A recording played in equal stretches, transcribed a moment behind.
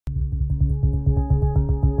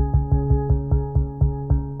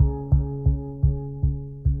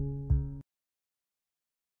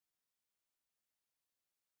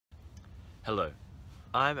Hello,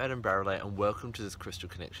 I'm Adam Barralet and welcome to this Crystal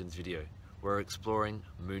Connections video. We're exploring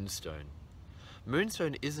Moonstone.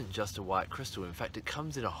 Moonstone isn't just a white crystal, in fact it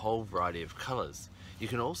comes in a whole variety of colours. You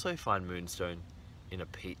can also find Moonstone in a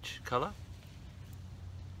peach colour,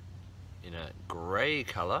 in a grey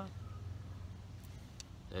colour,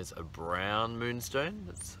 there's a brown Moonstone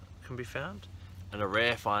that can be found, and a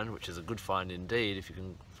rare find, which is a good find indeed if you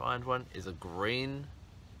can find one, is a green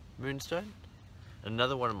Moonstone.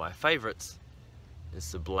 Another one of my favourites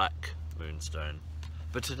is the black Moonstone.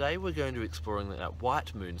 But today we're going to be exploring that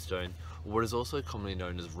white Moonstone, or what is also commonly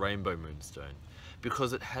known as Rainbow Moonstone,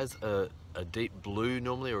 because it has a deep blue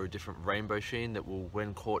normally, or a different rainbow sheen that will,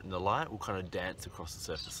 when caught in the light, will kind of dance across the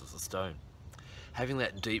surface of the stone. Having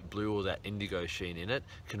that deep blue or that indigo sheen in it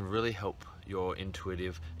can really help your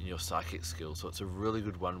intuitive and your psychic skills, so it's a really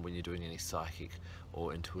good one when you're doing any psychic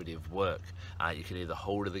or intuitive work. You can either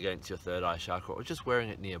hold it against your third eye chakra or just wearing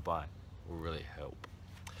it nearby will really help.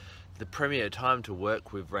 The premier time to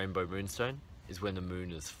work with Rainbow Moonstone is when the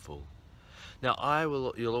moon is full. Now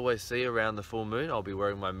you'll always see around the full moon I'll be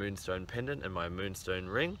wearing my Moonstone pendant and my Moonstone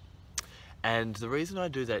ring, and the reason I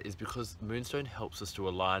do that is because Moonstone helps us to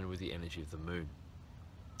align with the energy of the moon.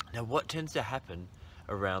 Now what tends to happen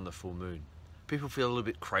around the full moon? People feel a little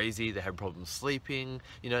bit crazy, they have problems sleeping,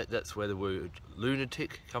 you know, that's where the word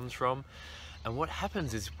lunatic comes from. And what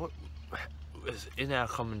happens is, in our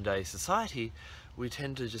common day society, we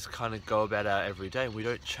tend to just kind of go about our everyday and we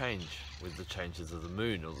don't change with the changes of the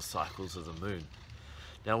moon or the cycles of the moon.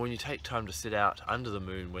 Now when you take time to sit out under the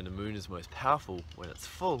moon when the moon is most powerful, when it's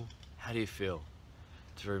full, how do you feel?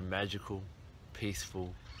 It's very magical,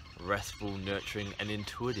 peaceful, restful, nurturing and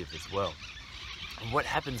intuitive as well. And what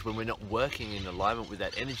happens when we're not working in alignment with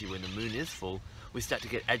that energy when the moon is full? We start to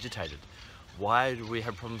get agitated. Why do we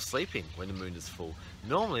have problems sleeping when the moon is full?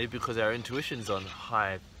 Normally because our intuition's on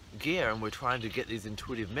high gear and we're trying to get these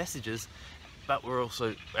intuitive messages, but we're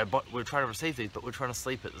trying to receive these, but we're trying to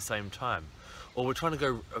sleep at the same time. Or we're trying to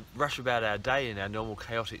go rush about our day in our normal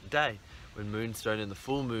chaotic day when Moonstone and the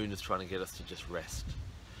full moon is trying to get us to just rest.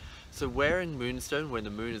 So wearing Moonstone when the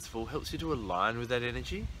moon is full helps you to align with that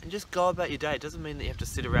energy and just go about your day. It doesn't mean that you have to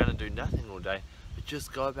sit around and do nothing all day, but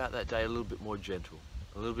just go about that day a little bit more gentle,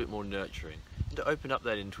 a little bit more nurturing, and to open up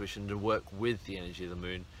that intuition to work with the energy of the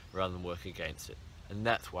moon rather than work against it. And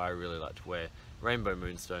that's why I really like to wear Rainbow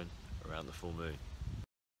Moonstone around the full moon.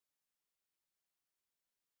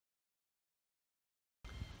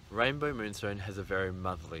 Rainbow Moonstone has a very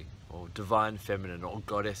motherly or divine feminine or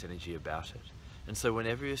goddess energy about it. And so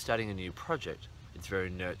whenever you're starting a new project, it's very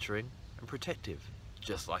nurturing and protective,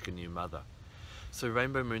 just like a new mother. So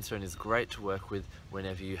Rainbow Moonstone is great to work with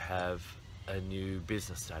whenever you have a new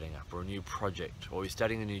business starting up, or a new project, or you're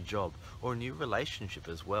starting a new job, or a new relationship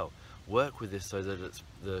as well. Work with this so that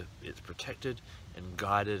it's protected and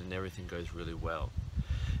guided and everything goes really well.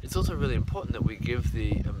 It's also really important that we give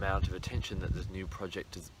the amount of attention that this new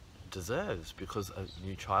project deserves, because a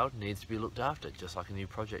new child needs to be looked after just like a new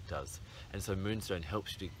project does. And so Moonstone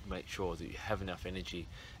helps you to make sure that you have enough energy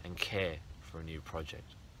and care for a new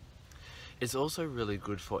project. It's also really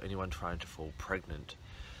good for anyone trying to fall pregnant.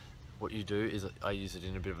 What you do is I use it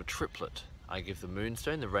in a bit of a triplet. I give the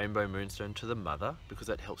Moonstone, the Rainbow Moonstone, to the mother because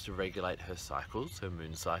that helps to regulate her cycles, her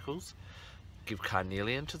moon cycles. Give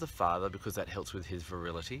Carnelian to the father because that helps with his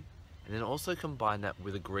virility. And then also combine that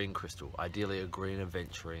with a green crystal, ideally a green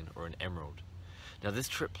aventurine or an emerald. Now this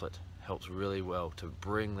triplet helps really well to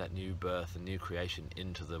bring that new birth and new creation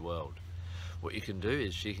into the world. What you can do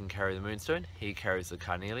is she can carry the Moonstone, he carries the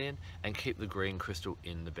Carnelian, and keep the green crystal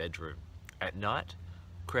in the bedroom. At night,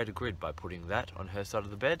 create a grid by putting that on her side of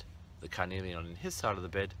the bed, the Carnelian on his side of the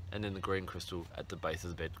bed, and then the green crystal at the base of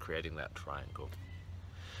the bed, creating that triangle.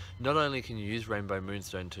 Not only can you use Rainbow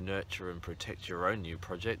Moonstone to nurture and protect your own new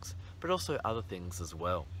projects, but also other things as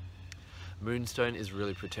well. Moonstone is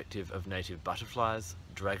really protective of native butterflies,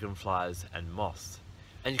 dragonflies and moths.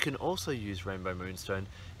 And you can also use Rainbow Moonstone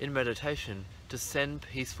in meditation to send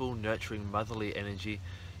peaceful, nurturing, motherly energy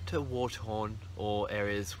to war-torn or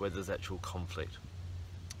areas where there's actual conflict.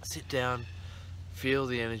 Sit down, feel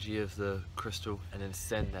the energy of the crystal, and then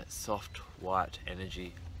send that soft white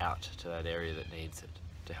energy out to that area that needs it,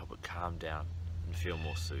 to help it calm down and feel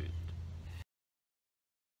more soothed.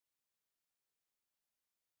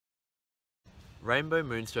 Rainbow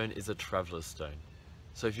Moonstone is a traveller's stone,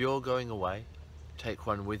 so if you're going away, take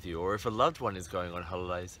one with you, or if a loved one is going on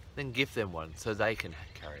holidays, then give them one so they can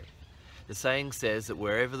carry it. The saying says that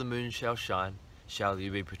wherever the moon shall shine, shall you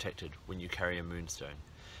be protected when you carry a Moonstone.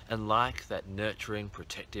 And like that nurturing,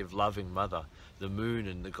 protective, loving mother, the moon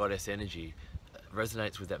and the goddess energy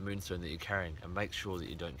resonates with that moonstone that you're carrying, and make sure that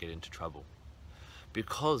you don't get into trouble.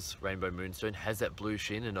 Because Rainbow Moonstone has that blue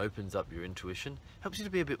sheen and opens up your intuition, helps you to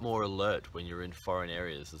be a bit more alert when you're in foreign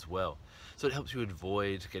areas as well. So it helps you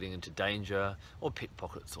avoid getting into danger or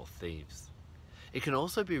pickpockets or thieves. It can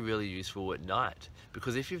also be really useful at night,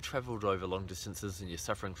 because if you've travelled over long distances and you're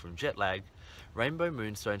suffering from jet lag, Rainbow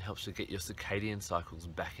Moonstone helps to get your circadian cycles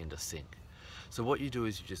back into sync. So what you do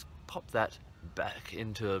is you just pop that back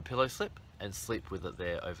into a pillow slip and sleep with it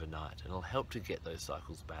there overnight, and it'll help to get those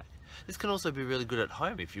cycles back. This can also be really good at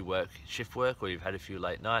home if you work shift work or you've had a few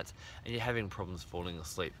late nights and you're having problems falling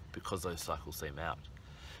asleep because those cycles seem out.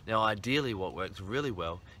 Now ideally what works really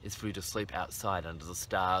well is for you to sleep outside under the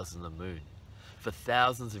stars and the moon. For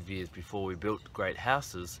thousands of years before we built great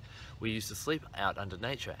houses, we used to sleep out under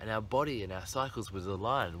nature, and our body and our cycles was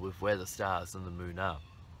aligned with where the stars and the moon are.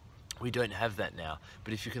 We don't have that now,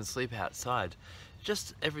 but if you can sleep outside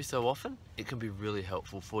just every so often, it can be really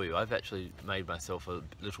helpful for you. I've actually made myself a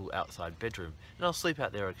little outside bedroom, and I'll sleep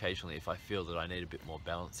out there occasionally if I feel that I need a bit more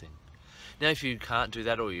balancing. Now if you can't do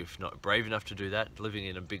that, or you're not brave enough to do that, living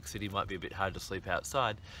in a big city might be a bit hard to sleep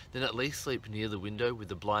outside, then at least sleep near the window with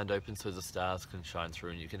the blind open so the stars can shine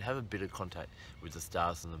through and you can have a bit of contact with the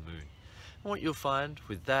stars and the moon. And what you'll find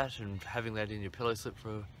with that and having that in your pillow slip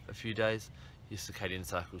for a few days, your circadian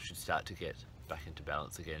cycle should start to get back into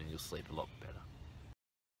balance again and you'll sleep a lot better.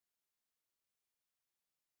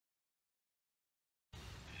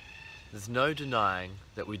 There's no denying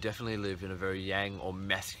that we definitely live in a very yang or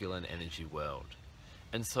masculine energy world.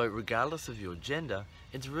 And so regardless of your gender,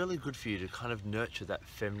 it's really good for you to kind of nurture that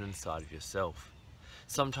feminine side of yourself.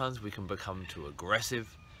 Sometimes we can become too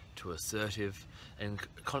aggressive, too assertive, and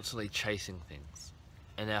constantly chasing things.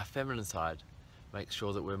 And our feminine side makes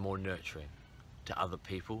sure that we're more nurturing to other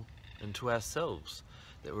people and to ourselves,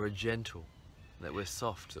 that we're gentle, that we're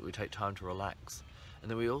soft, that we take time to relax,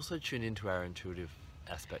 and that we also tune into our intuitive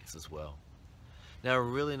aspects as well. Now a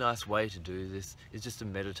really nice way to do this is just to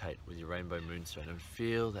meditate with your Rainbow Moonstone and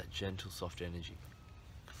feel that gentle soft energy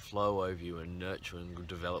flow over you and nurture and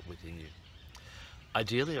develop within you.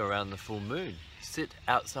 Ideally around the full moon, sit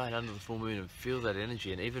outside under the full moon and feel that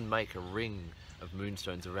energy, and even make a ring of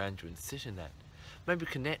moonstones around you and sit in that. Maybe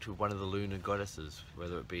connect with one of the lunar goddesses,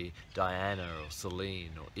 whether it be Diana or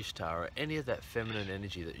Selene or Ishtar or any of that feminine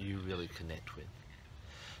energy that you really connect with.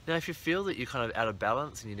 Now if you feel that you're kind of out of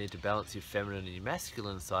balance and you need to balance your feminine and your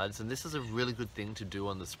masculine sides, then this is a really good thing to do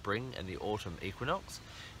on the spring and the autumn equinox,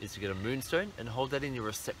 is to get a moonstone and hold that in your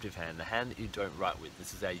receptive hand, the hand that you don't write with.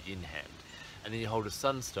 This is our yin hand. And then you hold a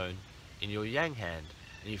sunstone in your yang hand,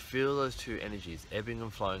 and you feel those two energies ebbing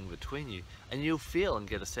and flowing between you, and you'll feel and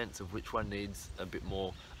get a sense of which one needs a bit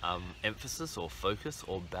more emphasis or focus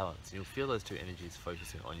or balance. And you'll feel those two energies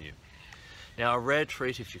focusing on you. Now a rare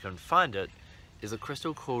treat, if you can find it, is a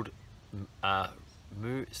crystal called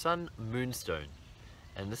Sun Moonstone.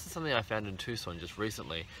 And this is something I found in Tucson just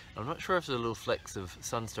recently. I'm not sure if the little flecks of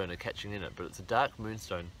sunstone are catching in it, but it's a dark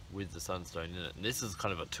moonstone with the sunstone in it. And this is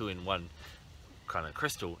kind of a two-in-one kind of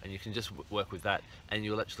crystal, and you can just work with that and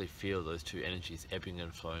you'll actually feel those two energies ebbing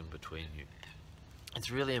and flowing between you.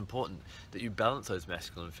 It's really important that you balance those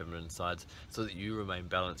masculine and feminine sides so that you remain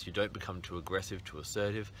balanced. You don't become too aggressive, too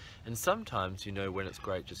assertive, and sometimes you know when it's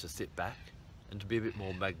great just to sit back and to be a bit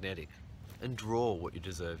more magnetic and draw what you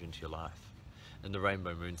deserve into your life. And the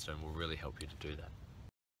Rainbow Moonstone will really help you to do that.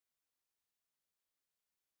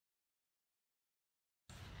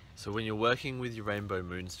 So when you're working with your Rainbow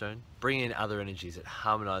Moonstone, bring in other energies that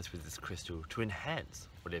harmonise with this crystal to enhance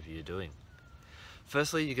whatever you're doing.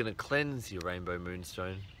 Firstly, you're going to cleanse your Rainbow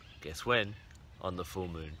Moonstone, guess when? On the full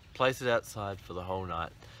moon. Place it outside for the whole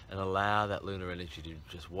night and allow that lunar energy to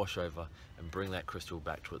just wash over and bring that crystal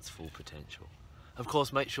back to its full potential. Of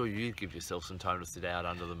course, make sure you give yourself some time to sit out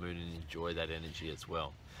under the moon and enjoy that energy as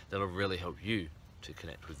well. That'll really help you to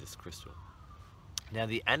connect with this crystal. Now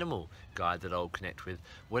the animal guide that I'll connect with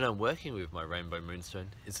when I'm working with my Rainbow Moonstone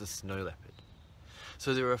is the snow leopard.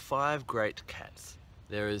 So there are 5 great cats.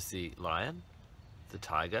 There is the lion, the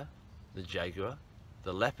tiger, the jaguar,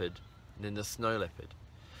 the leopard, and then the snow leopard.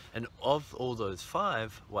 And of all those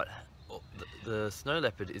 5, the snow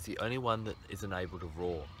leopard is the only one that isn't able to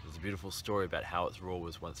roar. There's a beautiful story about how its roar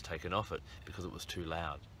was once taken off it because it was too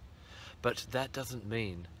loud. But that doesn't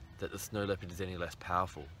mean that the snow leopard is any less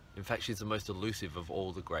powerful. In fact, she's the most elusive of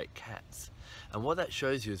all the great cats. And what that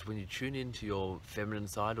shows you is when you tune into your feminine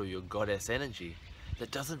side or your goddess energy,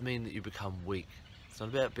 that doesn't mean that you become weak. It's not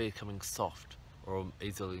about becoming soft or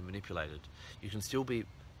easily manipulated. You can still be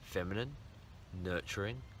feminine,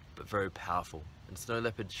 nurturing, but very powerful. And Snow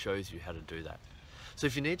Leopard shows you how to do that. So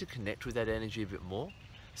if you need to connect with that energy a bit more,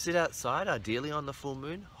 Sit outside, ideally on the full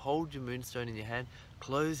moon, hold your moonstone in your hand,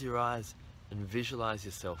 close your eyes and visualize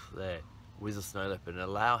yourself there with a snow leopard and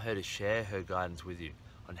allow her to share her guidance with you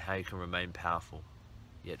on how you can remain powerful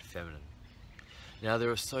yet feminine. Now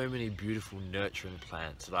there are so many beautiful nurturing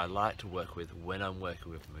plants that I like to work with when I'm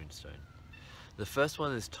working with Moonstone. The first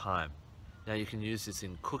one is thyme. Now you can use this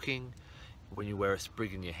in cooking, when you wear a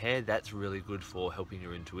sprig in your hair, that's really good for helping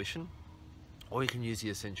your intuition. Or you can use the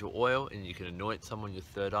essential oil and you can anoint some on your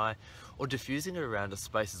third eye, or diffusing it around a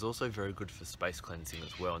space is also very good for space cleansing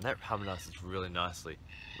as well, and that harmonizes really nicely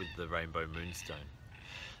with the rainbow moonstone.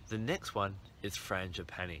 The next one is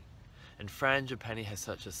frangipani. And frangipani has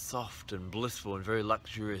such a soft and blissful and very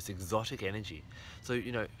luxurious exotic energy. So,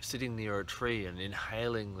 you know, sitting near a tree and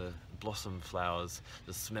inhaling the blossom flowers,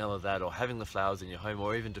 the smell of that, or having the flowers in your home,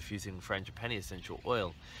 or even diffusing frangipani essential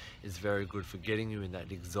oil is very good for getting you in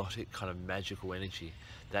that exotic kind of magical energy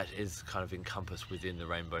that is kind of encompassed within the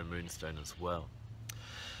rainbow moonstone as well.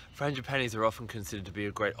 Frangipanis are often considered to be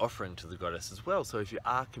a great offering to the goddess as well. So if you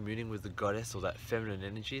are communing with the goddess or that feminine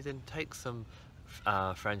energy, then take some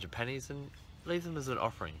frangipanis and leave them as an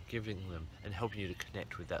offering, giving them and helping you to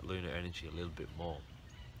connect with that lunar energy a little bit more.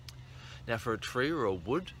 Now for a tree or a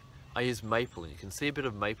wood, I use maple, and you can see a bit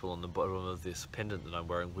of maple on the bottom of this pendant that I'm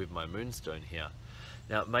wearing with my moonstone here.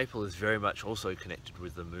 Now maple is very much also connected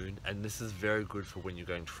with the moon, and this is very good for when you're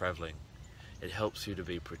going traveling. It helps you to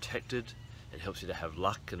be protected, it helps you to have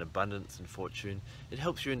luck and abundance and fortune, it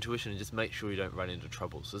helps your intuition and just make sure you don't run into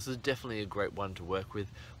trouble. So this is definitely a great one to work with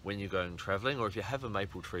when you're going traveling, or if you have a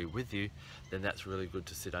maple tree with you, then that's really good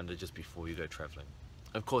to sit under just before you go traveling.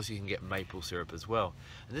 Of course you can get maple syrup as well,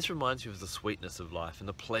 and this reminds you of the sweetness of life and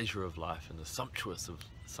the pleasure of life and the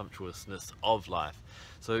sumptuousness of life.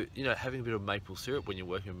 So, you know, having a bit of maple syrup when you're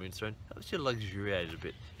working with Moonstone helps you luxuriate a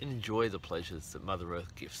bit and enjoy the pleasures that Mother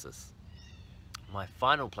Earth gifts us. My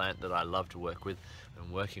final plant that I love to work with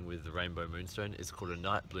when working with the rainbow moonstone is called a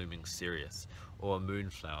night blooming cereus, or a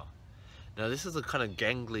moonflower. Now this is a kind of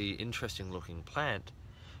gangly, interesting looking plant,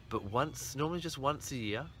 but normally just once a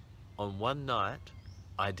year, on one night,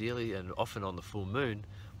 ideally and often on the full moon,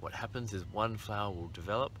 what happens is one flower will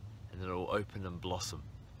develop and then it will open and blossom.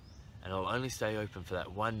 And it'll only stay open for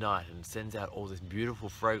that one night and sends out all this beautiful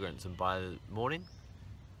fragrance, and by the morning,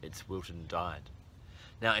 it's wilted and died.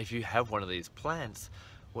 Now if you have one of these plants,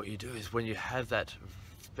 what you do is when you have that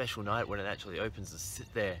special night when it actually opens, to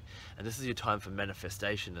sit there, and this is your time for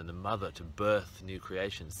manifestation and the mother to birth new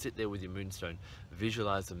creations. Sit there with your moonstone,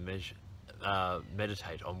 visualize and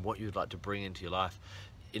meditate on what you'd like to bring into your life.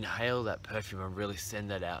 Inhale that perfume and really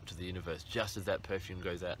send that out to the universe. Just as that perfume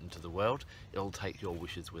goes out into the world, it'll take your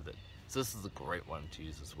wishes with it. So this is a great one to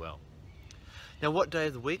use as well. Now what day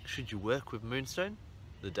of the week should you work with Moonstone?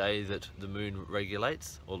 The day that the moon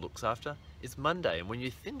regulates or looks after is Monday. And when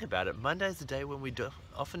you think about it, Monday is the day when we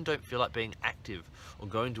often don't feel like being active or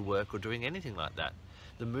going to work or doing anything like that.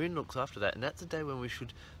 The moon looks after that, and that's a day when we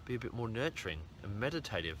should be a bit more nurturing and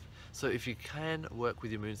meditative. So if you can work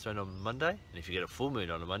with your moonstone on Monday, and if you get a full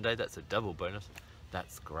moon on a Monday, that's a double bonus.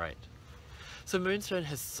 That's great. So Moonstone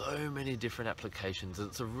has so many different applications, and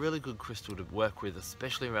it's a really good crystal to work with,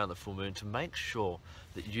 especially around the full moon, to make sure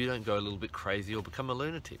that you don't go a little bit crazy or become a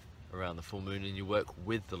lunatic around the full moon, and you work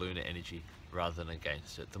with the lunar energy rather than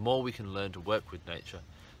against it. The more we can learn to work with nature,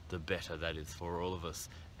 the better that is for all of us,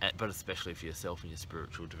 but especially for yourself and your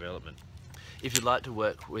spiritual development. If you'd like to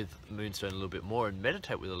work with Moonstone a little bit more and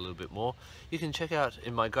meditate with it a little bit more, you can check out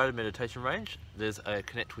in my guided meditation range, there's a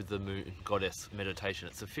Connect with the Moon Goddess meditation.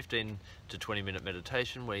 It's a 15 to 20 minute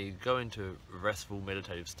meditation where you go into a restful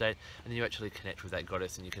meditative state and then you actually connect with that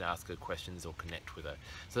goddess, and you can ask her questions or connect with her.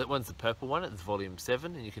 So that one's the purple one, it's volume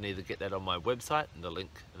 7, and you can either get that on my website, and the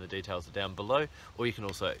link and the details are down below, or you can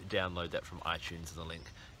also download that from iTunes, and the link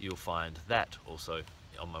you'll find that also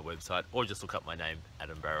on my website, or just look up my name,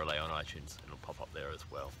 Adam Barralet, on iTunes. It'll pop up there as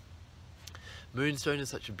well. Moonstone is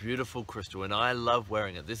such a beautiful crystal, and I love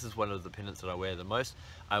wearing it. This is one of the pendants that I wear the most.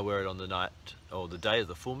 I wear it on the night or the day of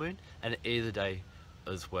the full moon, and either day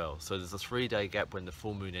as well. So there's a 3-day gap when the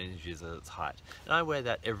full moon energy is at its height, and I wear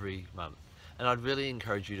that every month. And I'd really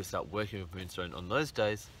encourage you to start working with Moonstone on those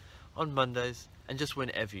days, on Mondays, and just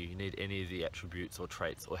whenever you need any of the attributes or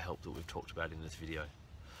traits or help that we've talked about in this video.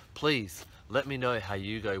 Please let me know how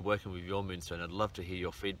you go working with your moonstone. I'd love to hear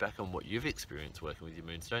your feedback on what you've experienced working with your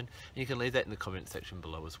moonstone, and you can leave that in the comment section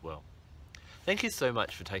below as well. Thank you so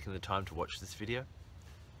much for taking the time to watch this video.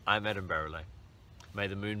 I'm Adam Barralet. May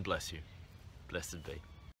the moon bless you. Blessed be.